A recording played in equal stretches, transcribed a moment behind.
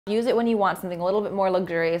Use it when you want something a little bit more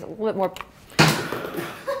luxurious, a little bit more. It's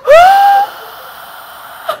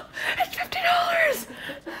 $50.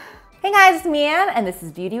 Hey guys, it's me, Anne, and this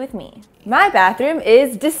is Beauty with Me. My bathroom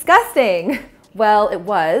is disgusting. Well, it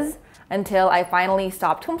was, until I finally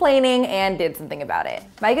stopped complaining and did something about it.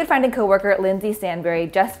 My good friend and coworker, Lindsay Stanbury,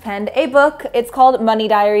 just penned a book. It's called Money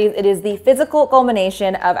Diaries. It is the physical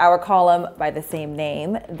culmination of our column by the same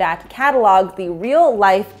name that catalogs the real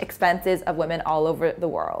life expenses of women all over the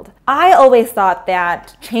world. I always thought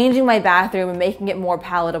that changing my bathroom and making it more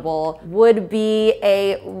palatable would be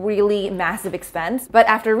a really massive expense. But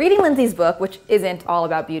after reading Lindsay's book, which isn't all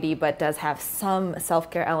about beauty, but does have some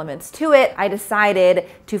self-care elements to it, I decided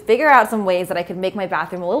to figure out some ways that I could make my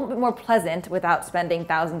bathroom a little bit more pleasant without spending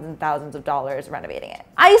thousands and thousands of dollars renovating it.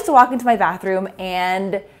 I used to walk into my bathroom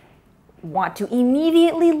and want to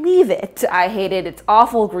immediately leave it. I hated its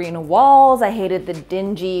awful green walls, I hated the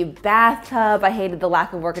dingy bathtub, I hated the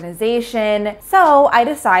lack of organization. So I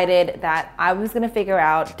decided that I was gonna figure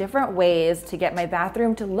out different ways to get my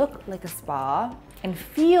bathroom to look like a spa and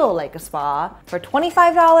feel like a spa for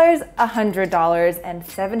 $25, $100, and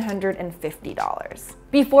 $750.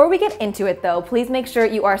 Before we get into it though, please make sure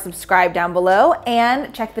you are subscribed down below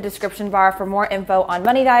and check the description bar for more info on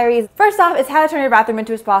Money Diaries. First off is how to turn your bathroom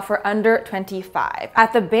into a spa for under $25.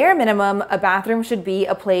 At the bare minimum, a bathroom should be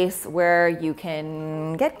a place where you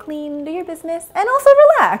can get clean, do your business, and also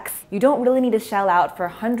relax. You don't really need to shell out for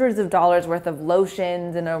hundreds of dollars worth of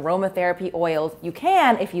lotions and aromatherapy oils. You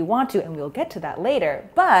can if you want to, and we'll get to that later,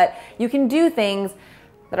 but you can do things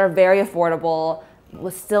that are very affordable, will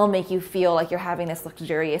still make you feel like you're having this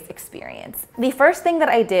luxurious experience. The first thing that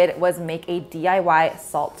I did was make a DIY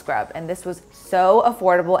salt scrub, and this was so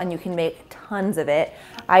affordable and you can make tons of it.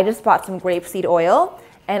 I just bought some grapeseed oil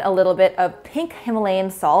and a little bit of pink Himalayan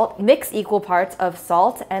salt. Mix equal parts of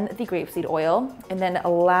salt and the grapeseed oil, and then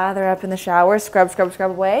lather up in the shower, scrub, scrub,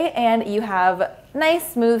 scrub away, and you have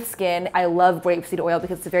nice, smooth skin. I love grapeseed oil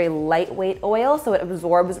because it's a very lightweight oil, so it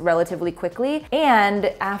absorbs relatively quickly. And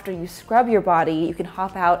after you scrub your body, you can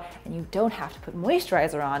hop out and you don't have to put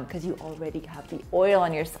moisturizer on because you already have the oil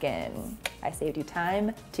on your skin. I saved you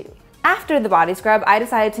time too. After the body scrub, I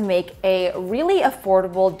decided to make a really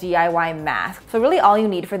affordable DIY mask. So really all you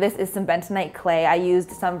need for this is some bentonite clay. I used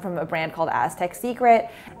some from a brand called Aztec Secret,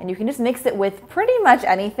 and you can just mix it with pretty much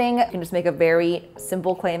anything. You can just make a very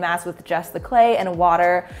simple clay mask with just the clay and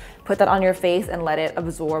water. Put that on your face and let it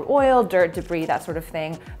absorb oil, dirt, debris, that sort of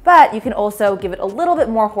thing. But you can also give it a little bit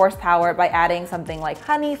more horsepower by adding something like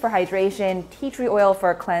honey for hydration, tea tree oil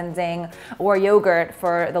for cleansing, or yogurt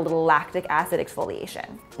for the little lactic acid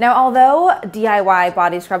exfoliation. Now, although DIY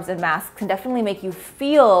body scrubs and masks can definitely make you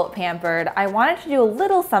feel pampered, I wanted to do a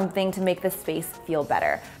little something to make the space feel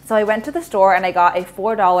better. So I went to the store and I got a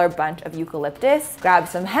 $4 bunch of eucalyptus, grabbed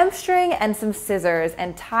some hemp string and some scissors,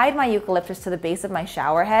 and tied my eucalyptus to the base of my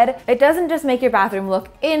shower head. It doesn't just make your bathroom look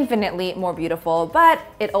infinitely more beautiful, but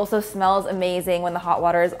it also smells amazing when the hot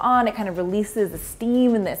water is on. It kind of releases the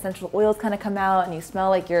steam and the essential oils kind of come out and you smell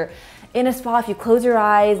like you're in a spa. If you close your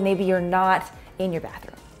eyes, maybe you're not in your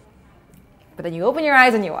bathroom. But then you open your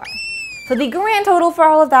eyes and you are. So the grand total for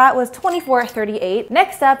all of that was $24.38.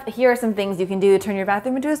 Next up, here are some things you can do to turn your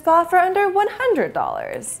bathroom into a spa for under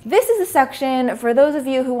 $100. This is a section for those of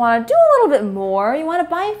you who want to do a little bit more. You want to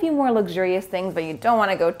buy a few more luxurious things, but you don't want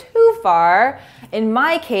to go too far. In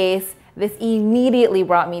my case, this immediately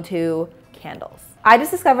brought me to candles. I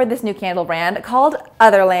just discovered this new candle brand called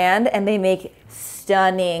Otherland, and they make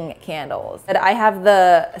stunning candles. And I have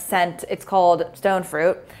the scent, it's called Stone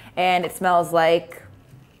Fruit, and it smells like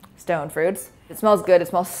stone fruits. It smells good, it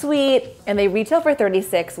smells sweet, and they retail for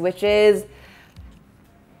 $36, which is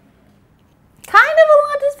kind of a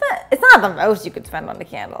lot to spend. It's not the most you could spend on a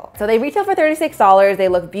candle. So they retail for $36. They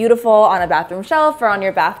look beautiful on a bathroom shelf or on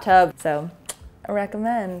your bathtub, so I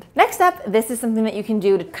recommend. Next up, this is something that you can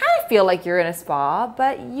do to kind of feel like you're in a spa,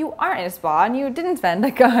 but you aren't in a spa and you didn't spend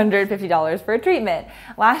like $150 for a treatment.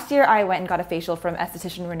 Last year, I went and got a facial from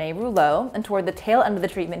esthetician Renée Rouleau, and toward the tail end of the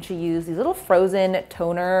treatment, she used these little frozen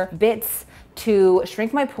toner bits to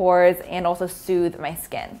shrink my pores and also soothe my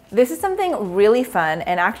skin. This is something really fun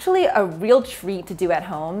and actually a real treat to do at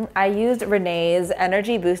home. I used Renée's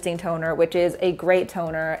Energy Boosting Toner, which is a great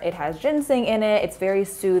toner. It has ginseng in it. It's very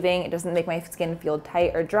soothing. It doesn't make my skin feel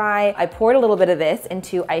tight or dry. I poured a little bit of this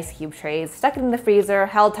into ice cube trays, stuck it in the freezer,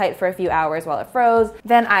 held tight for a few hours while it froze.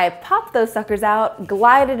 Then I popped those suckers out,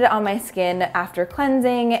 glided it on my skin after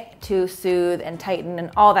cleansing to soothe and tighten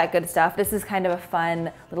and all that good stuff. This is kind of a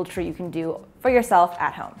fun little treat you can do for yourself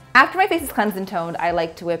at home. After my face is cleansed and toned, I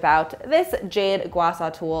like to whip out this Jade Gua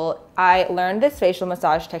Sha tool. I learned this facial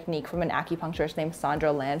massage technique from an acupuncturist named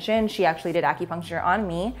Sandra Lanshin. She actually did acupuncture on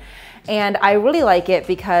me, and I really like it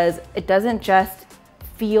because it doesn't just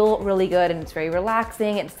feel really good and it's very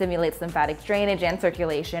relaxing. It stimulates lymphatic drainage and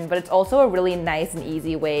circulation, but it's also a really nice and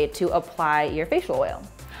easy way to apply your facial oil.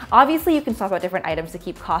 Obviously, you can swap out different items to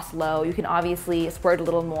keep costs low. You can obviously splurge a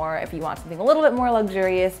little more if you want something a little bit more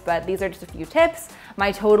luxurious, but these are just a few tips.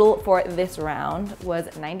 My total for this round was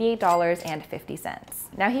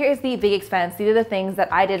 $98.50. Now here is the big expense. These are the things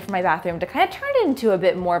that I did for my bathroom to kind of turn it into a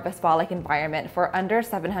bit more of a spa-like environment for under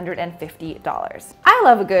 $750. I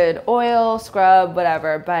love a good oil, scrub,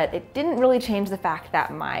 whatever, but it didn't really change the fact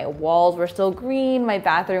that my walls were still green, my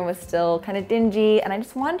bathroom was still kind of dingy, and I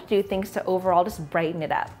just wanted to do things to overall just brighten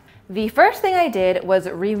it up. The first thing I did was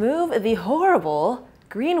remove the horrible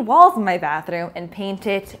green walls in my bathroom and paint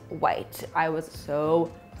it white. I was so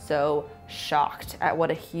shocked at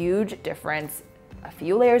what a huge difference a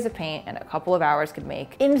few layers of paint and a couple of hours could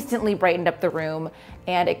make. Instantly brightened up the room,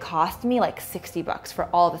 and it cost me like 60 bucks for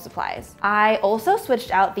all the supplies. I also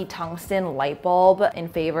switched out the tungsten light bulb in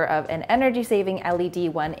favor of an energy-saving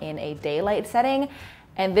LED one in a daylight setting.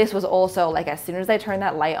 And this was also like, as soon as I turned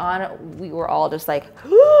that light on, we were all just like,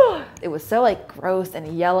 it was so like gross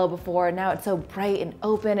and yellow before. Now it's so bright and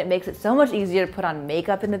open. It makes it so much easier to put on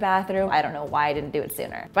makeup in the bathroom. I don't know why I didn't do it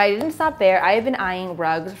sooner. But I didn't stop there. I have been eyeing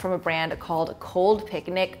rugs from a brand called Cold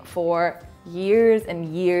Picnic for years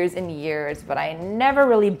and years and years, but I never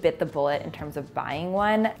really bit the bullet in terms of buying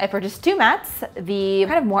one. I purchased two mats. The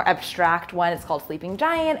kind of more abstract one is called Sleeping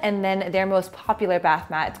Giant, and then their most popular bath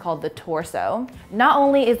mat, it's called the Torso. Not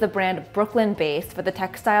only is the brand Brooklyn based, but the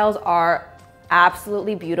textiles are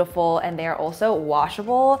absolutely beautiful and they are also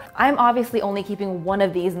washable. I'm obviously only keeping one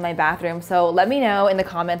of these in my bathroom, so let me know in the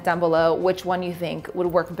comments down below which one you think would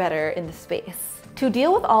work better in the space. To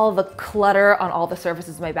deal with all the clutter on all the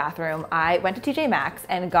surfaces of my bathroom, I went to TJ Maxx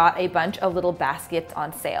and got a bunch of little baskets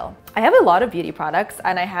on sale. I have a lot of beauty products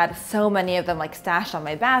and I had so many of them like stashed on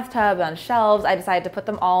my bathtub, on shelves. I decided to put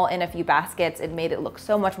them all in a few baskets. It made it look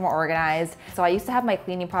so much more organized. So I used to have my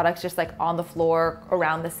cleaning products just like on the floor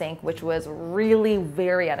around the sink, which was really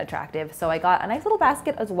very unattractive. So I got a nice little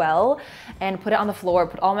basket as well and put it on the floor,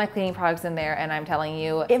 put all my cleaning products in there, and I'm telling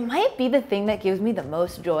you, it might be the thing that gives me the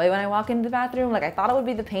most joy when I walk into the bathroom. Like I thought it would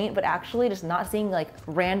be the paint, but actually just not seeing like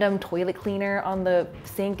random toilet cleaner on the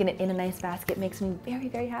sink and in a nice basket makes me very,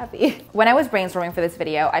 very happy. When I was brainstorming for this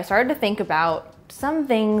video, I started to think about some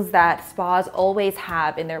things that spas always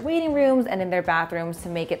have in their waiting rooms and in their bathrooms to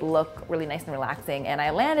make it look really nice and relaxing, and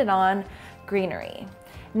I landed on greenery.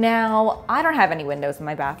 Now, I don't have any windows in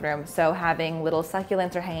my bathroom, so having little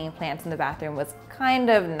succulents or hanging plants in the bathroom was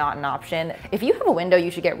kind of not an option. If you have a window,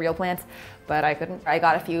 you should get real plants, but I couldn't. I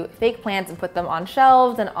got a few fake plants and put them on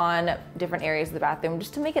shelves and on different areas of the bathroom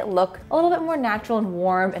just to make it look a little bit more natural and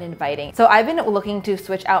warm and inviting. So I've been looking to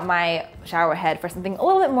switch out my shower head for something a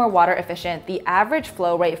little bit more water efficient. The average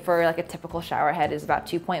flow rate for like a typical shower head is about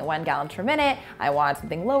 2.1 gallons per minute. I wanted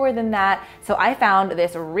something lower than that. So I found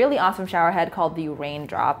this really awesome shower head called the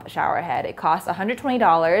Raindrop shower head. It costs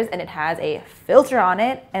 $120 and it has a filter on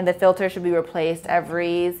it, and the filter should be replaced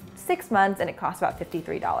every 6 months and it costs about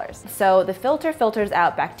 $53. So the filter filters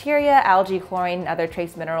out bacteria, algae, chlorine, and other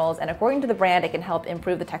trace minerals, and according to the brand, it can help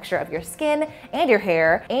improve the texture of your skin and your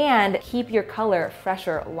hair and keep your color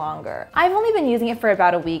fresher longer. I've only been using it for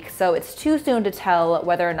about a week, so it's too soon to tell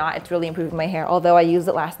whether or not it's really improving my hair, although I used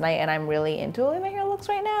it last night and I'm really into the way my hair looks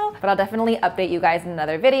right now. But I'll definitely update you guys in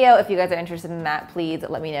another video. If you guys are interested in that, please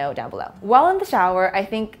let me know down below. While in the shower, I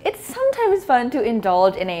think it's sometimes fun to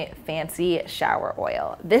indulge in a fancy shower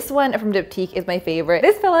oil. This one from Diptyque is my favorite.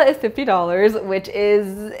 This fella is $50, which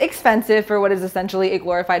is expensive for what is essentially a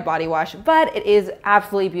glorified body wash, but it is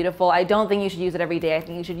absolutely beautiful. I don't think you should use it every day. I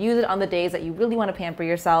think you should use it on the days that you really want to pamper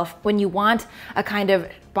yourself. When you want a kind of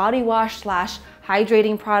body wash slash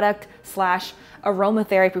hydrating product slash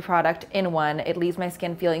aromatherapy product in one. It leaves my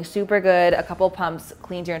skin feeling super good. A couple pumps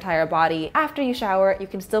cleans your entire body. After you shower, you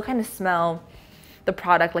can still kind of smell the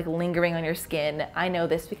product like lingering on your skin. I know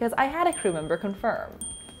this because I had a crew member confirm.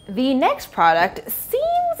 The next product seems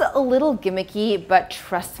a little gimmicky, but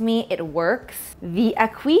trust me, it works. The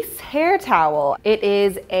Aquis hair towel. It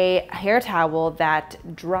is a hair towel that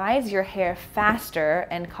dries your hair faster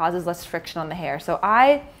and causes less friction on the hair. So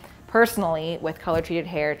I personally, with color treated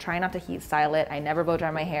hair, try not to heat style it. I never blow dry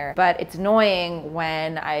my hair, but it's annoying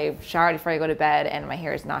when I shower before I go to bed and my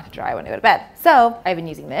hair is not dry when I go to bed. So I've been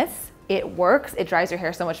using this. it works. It dries your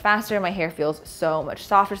hair so much faster. My hair feels so much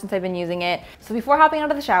softer since I've been using it. So before hopping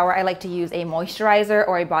out of the shower, I like to use a moisturizer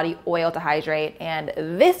or a body oil to hydrate. And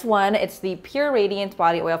this one, it's the Pure Radiance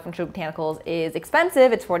body oil from Botanicals, is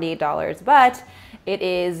expensive. It's $48, but it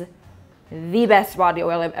is the best body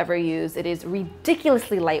oil I've ever used. It is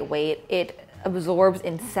ridiculously lightweight. It absorbs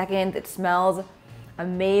in seconds. It smells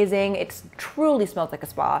amazing. It truly smells like a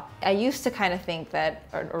spa. I used to kind of think that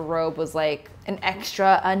a robe was like an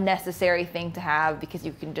extra unnecessary thing to have because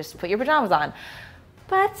you can just put your pajamas on.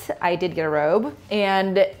 But I did get a robe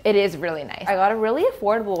and it is really nice. I got a really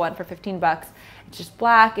affordable one for 15 bucks. It's just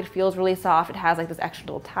black, it feels really soft. It has like this extra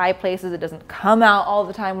little tie places. It doesn't come out all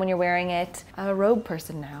the time when you're wearing it. I'm a robe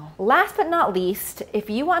person now. Last but not least, if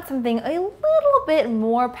you want something a little bit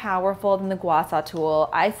more powerful than the Gua Sha tool,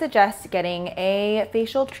 I suggest getting a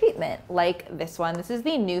facial treatment like this one. This is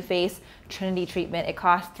the NuFace Trinity treatment. It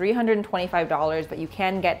costs $325, but you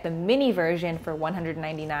can get the mini version for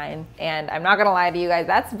 $199. And I'm not gonna lie to you guys,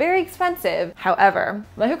 that's very expensive. However,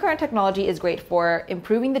 microcurrent technology is great for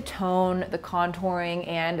improving the tone, the contouring,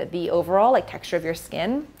 and the overall like texture of your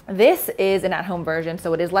skin. This is an at-home version,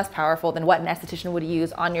 so it is less powerful than what an esthetician would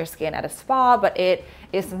use on your skin at a spa, but it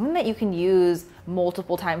is something that you can use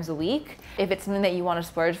multiple times a week. If it's something that you want to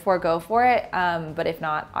splurge for, go for it. But if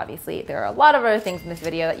not, obviously there are a lot of other things in this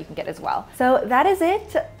video that you can get as well. So that is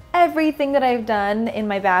it. Everything that I've done in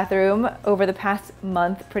my bathroom over the past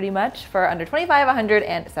month, pretty much, for under $25, $100,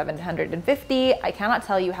 and $750. I cannot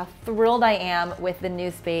tell you how thrilled I am with the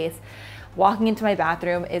new space. Walking into my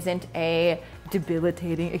bathroom isn't a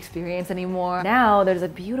debilitating experience anymore. Now there's a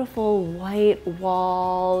beautiful white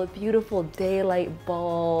wall, beautiful daylight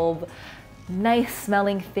bulb, nice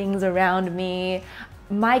smelling things around me.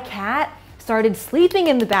 My cat started sleeping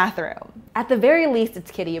in the bathroom. At the very least, it's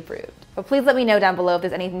kitty approved. But please let me know down below if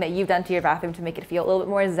there's anything that you've done to your bathroom to make it feel a little bit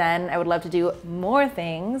more zen. I would love to do more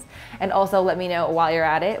things. And also let me know while you're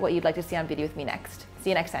at it what you'd like to see on Beauty With Me next.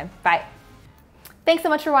 See you next time. Bye. Thanks so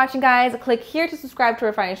much for watching, guys. Click here to subscribe to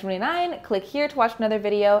Refinery29. Click here to watch another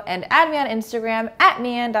video and add me on Instagram at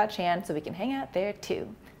mian.chan so we can hang out there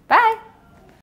too. Bye.